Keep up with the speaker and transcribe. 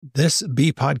This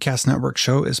B Podcast Network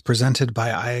show is presented by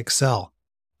iExcel.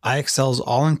 iExcel's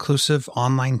all-inclusive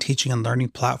online teaching and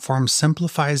learning platform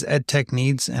simplifies edtech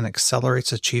needs and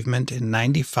accelerates achievement in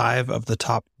 95 of the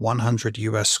top 100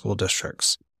 U.S. school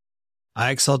districts.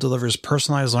 iExcel delivers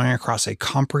personalized learning across a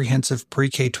comprehensive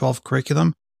pre-K-12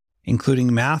 curriculum,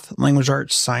 including math, language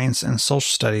arts, science, and social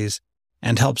studies,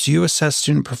 and helps you assess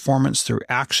student performance through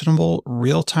actionable,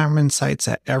 real-time insights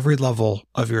at every level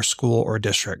of your school or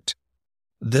district.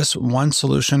 This one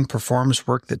solution performs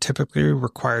work that typically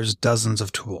requires dozens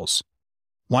of tools.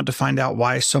 Want to find out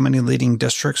why so many leading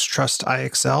districts trust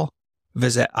iExcel?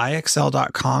 Visit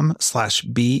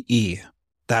ixl.com/BE.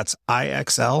 That's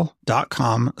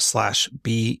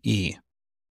ixl.com/BE.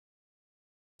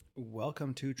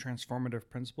 Welcome to Transformative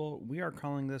Principal. We are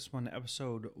calling this one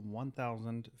episode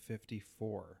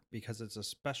 1054 because it's a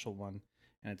special one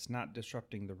and it's not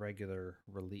disrupting the regular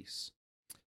release.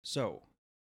 So,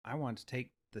 I want to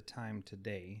take the time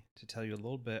today to tell you a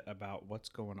little bit about what's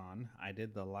going on. I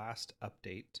did the last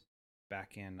update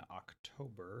back in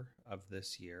October of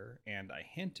this year, and I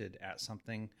hinted at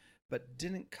something, but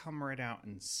didn't come right out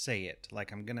and say it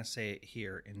like I'm going to say it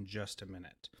here in just a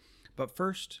minute. But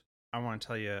first, I want to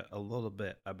tell you a little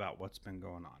bit about what's been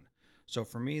going on. So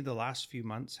for me, the last few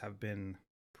months have been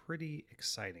pretty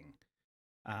exciting.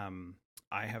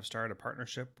 I have started a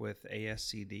partnership with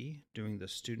ASCD doing the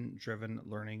Student Driven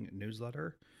Learning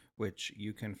newsletter, which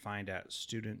you can find at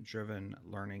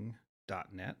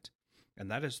studentdrivenlearning.net.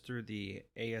 And that is through the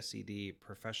ASCD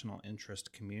Professional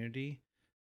Interest Community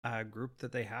group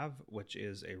that they have, which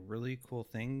is a really cool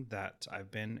thing that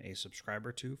I've been a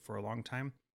subscriber to for a long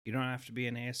time. You don't have to be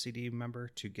an ASCD member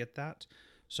to get that.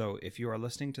 So if you are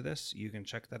listening to this, you can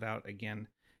check that out again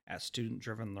at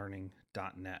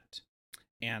studentdrivenlearning.net.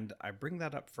 And I bring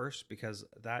that up first because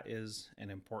that is an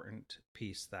important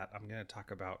piece that I'm going to talk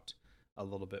about a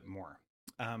little bit more.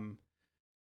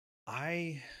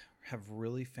 I have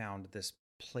really found this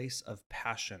place of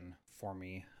passion for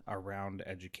me around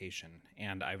education.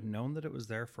 And I've known that it was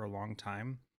there for a long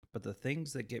time, but the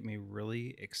things that get me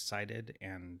really excited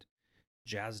and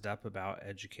jazzed up about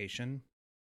education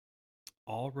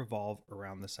all revolve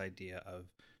around this idea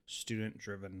of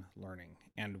student-driven learning.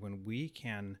 And when we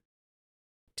can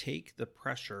take the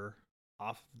pressure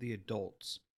off of the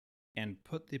adults and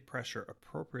put the pressure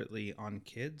appropriately on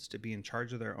kids to be in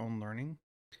charge of their own learning,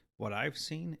 what I've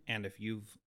seen, and if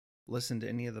you've listened to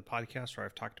any of the podcasts where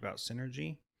I've talked about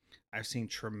synergy, I've seen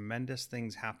tremendous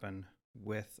things happen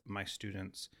with my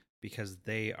students because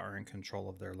they are in control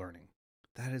of their learning.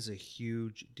 That is a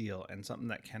huge deal and something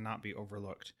that cannot be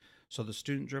overlooked. So the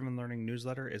Student Driven Learning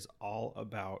newsletter is all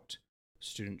about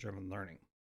student-driven learning.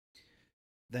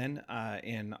 Then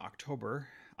in October,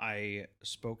 I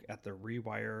spoke at the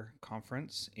Rewire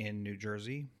conference in New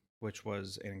Jersey, which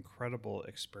was an incredible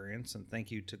experience. And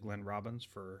thank you to Glenn Robbins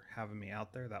for having me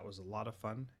out there. That was a lot of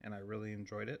fun, and I really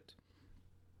enjoyed it.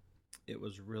 It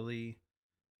was really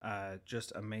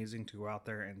just amazing to go out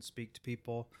there and speak to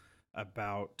people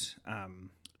about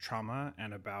trauma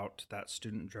and about that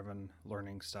student-driven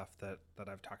learning stuff that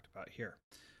I've talked about here.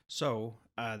 So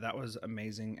that was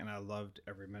amazing, and I loved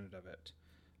every minute of it.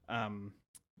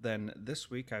 Then this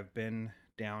week I've been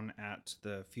down at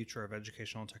the Future of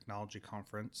Educational Technology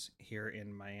conference here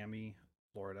in Miami,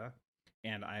 Florida,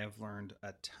 and I have learned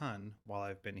a ton while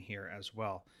I've been here as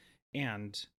well.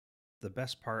 And the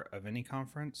best part of any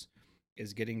conference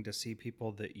is getting to see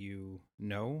people that you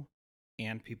know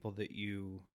and people that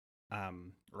you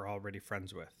are already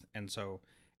friends with. And so,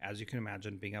 as you can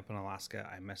imagine, being up in Alaska,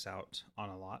 I miss out on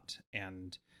a lot.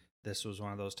 And this was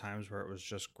one of those times where it was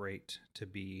just great to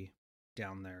be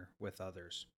down there with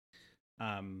others.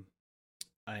 In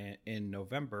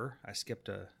November, I skipped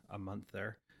a month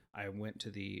there. I went to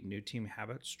the New Team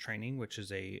Habits training, which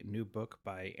is a new book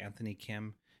by Anthony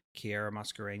Kim, Kiara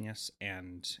Mascarenhas,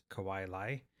 and Kawai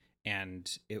Lai.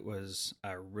 And it was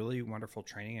a really wonderful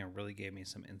training and really gave me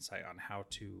some insight on how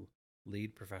to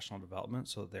lead professional development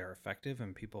so that they're effective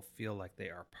and people feel like they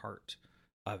are part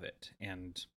of it.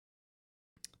 And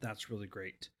that's really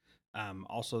great.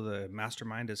 Also, the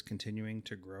mastermind is continuing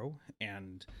to grow,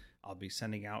 and I'll be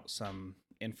sending out some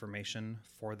information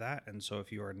for that. And so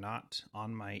if you are not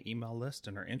on my email list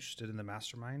and are interested in the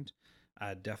mastermind,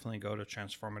 definitely go to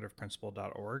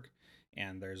transformativeprincipal.org.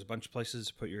 And there's a bunch of places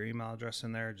to put your email address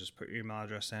in there. Just put your email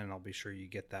address in, and I'll be sure you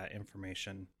get that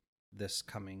information this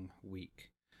coming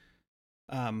week.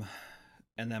 And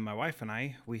then my wife and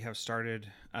I, we have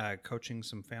started coaching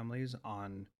some families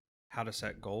on how to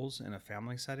set goals in a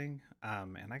family setting.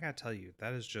 And I got to tell you,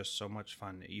 that is just so much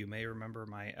fun. You may remember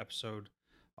my episode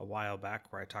a while back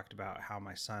where I talked about how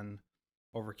my son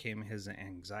overcame his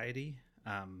anxiety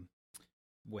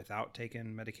without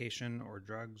taking medication or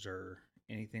drugs or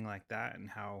anything like that, and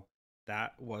how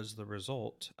that was the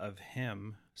result of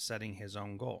him setting his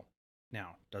own goal.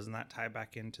 Now, doesn't that tie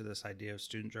back into this idea of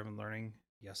student-driven learning?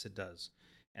 Yes, it does.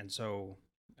 And so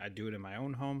I do it in my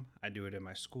own home, I do it in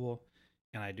my school,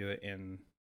 and I do it in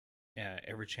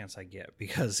every chance I get,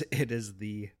 because it is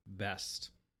the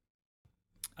best.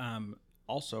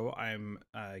 Also, I'm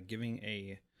giving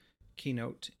a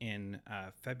keynote in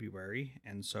February,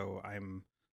 and so I'm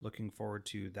looking forward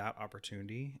to that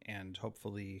opportunity, and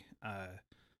hopefully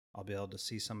I'll be able to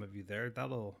see some of you there.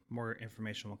 More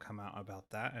information will come out about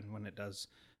that, and when it does,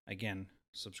 again,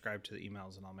 subscribe to the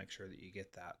emails and I'll make sure that you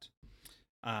get that.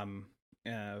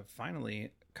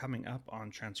 Finally, coming up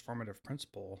on Transformative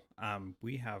Principal,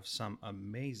 we have some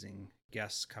amazing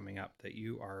guests coming up that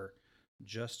you are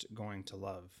just going to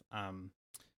love.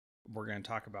 We're going to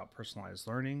talk about personalized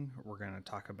learning. We're going to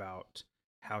talk about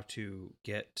how to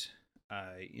get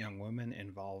young women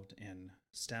involved in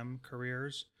STEM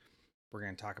careers. We're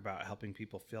going to talk about helping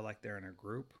people feel like they're in a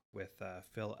group with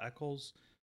Phil Eccles.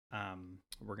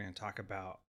 We're going to talk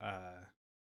about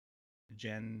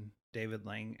Jen David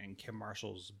Lang and Kim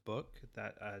Marshall's book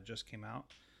that just came out,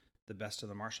 The Best of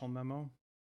the Marshall Memo.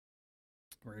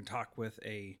 We're going to talk with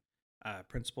a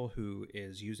principal who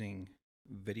is using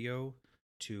video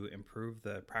to improve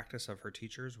the practice of her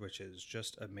teachers, which is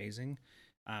just amazing.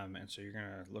 And so you're going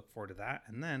to look forward to that.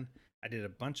 And then I did a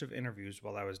bunch of interviews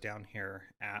while I was down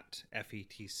here at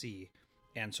FETC.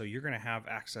 And so you're going to have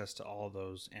access to all of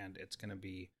those, and it's going to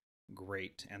be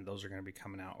great. And those are going to be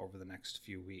coming out over the next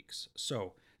few weeks.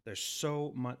 So there's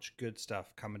so much good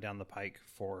stuff coming down the pike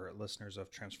for listeners of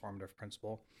Transformative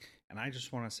Principal. And I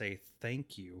just want to say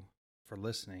thank you for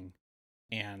listening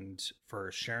and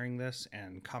for sharing this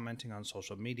and commenting on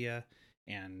social media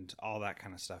and all that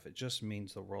kind of stuff. It just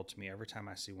means the world to me every time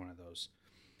I see one of those.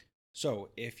 So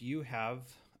if you have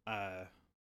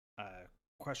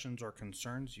questions or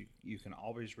concerns, you can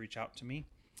always reach out to me.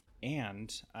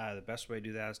 And the best way to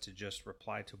do that is to just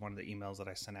reply to one of the emails that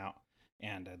I sent out,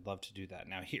 and I'd love to do that.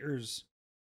 Now here's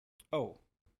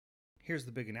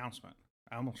the big announcement.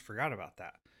 I almost forgot about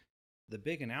that. The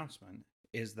big announcement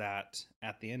is that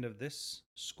at the end of this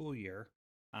school year,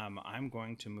 I'm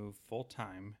going to move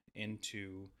full-time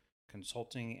into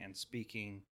consulting and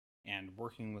speaking and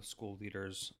working with school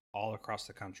leaders all across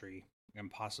the country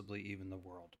and possibly even the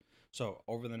world. So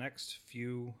over the next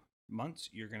few months,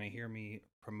 you're going to hear me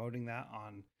promoting that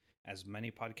on as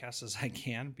many podcasts as I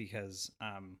can, because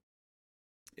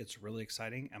it's really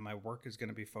exciting, and my work is going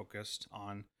to be focused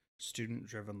on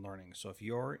student-driven learning. So if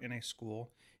you're in a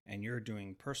school and you're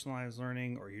doing personalized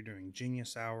learning, or you're doing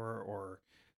Genius Hour or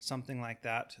something like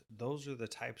that, those are the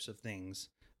types of things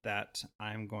that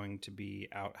I'm going to be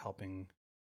out helping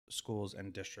schools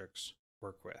and districts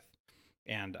work with.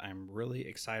 And I'm really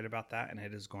excited about that, and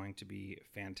it is going to be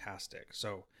fantastic.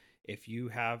 So if you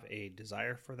have a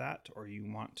desire for that, or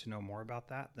you want to know more about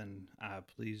that, then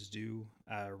please do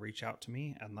reach out to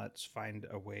me, and let's find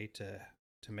a way to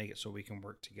make it so we can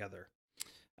work together.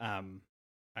 I'm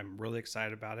really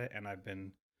excited about it, and I've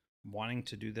been wanting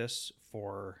to do this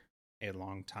for a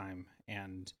long time,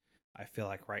 and I feel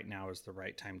like right now is the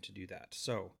right time to do that.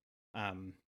 So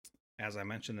as I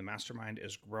mentioned, the mastermind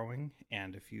is growing,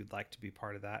 and if you'd like to be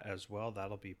part of that as well,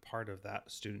 that'll be part of that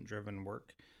student-driven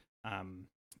work.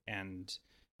 And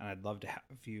I'd love to have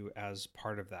you as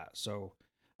part of that. So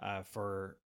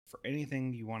for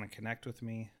anything you want to connect with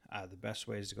me, the best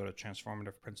way is to go to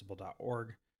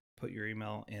transformativeprincipal.org, put your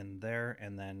email in there,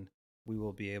 and then we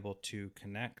will be able to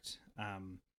connect.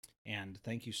 And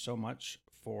thank you so much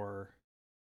for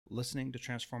listening to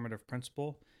Transformative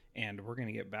Principal. And we're going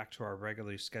to get back to our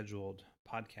regularly scheduled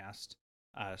podcast,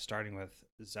 starting with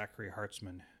Zachary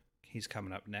Hartzman. He's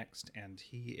coming up next, and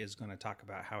he is going to talk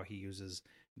about how he uses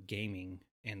gaming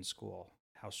in school.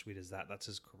 How sweet is that? That's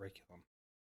his curriculum.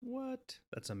 What?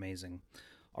 That's amazing.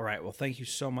 All right. Well, thank you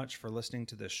so much for listening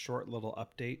to this short little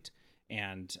update.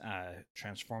 And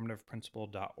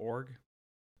transformativeprincipal.org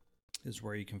is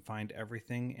where you can find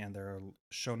everything. And there are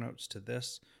show notes to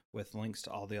this with links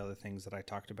to all the other things that I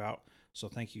talked about. So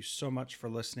thank you so much for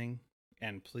listening.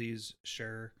 And please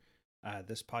share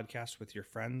this podcast with your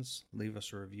friends. Leave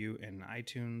us a review in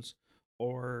iTunes,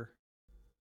 or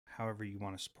however you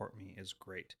want to support me is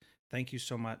great. Thank you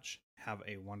so much. Have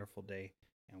a wonderful day,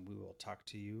 and we will talk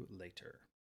to you later.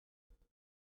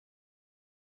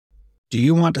 Do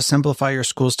you want to simplify your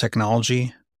school's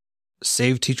technology,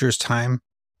 save teachers time,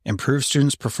 improve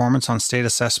students' performance on state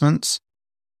assessments?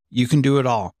 You can do it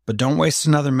all, but don't waste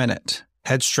another minute.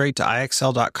 Head straight to ixl.com/BE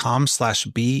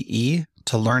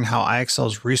to learn how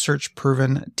IXL's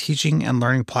research-proven teaching and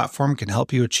learning platform can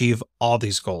help you achieve all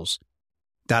these goals.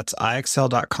 That's IXL.com/BE.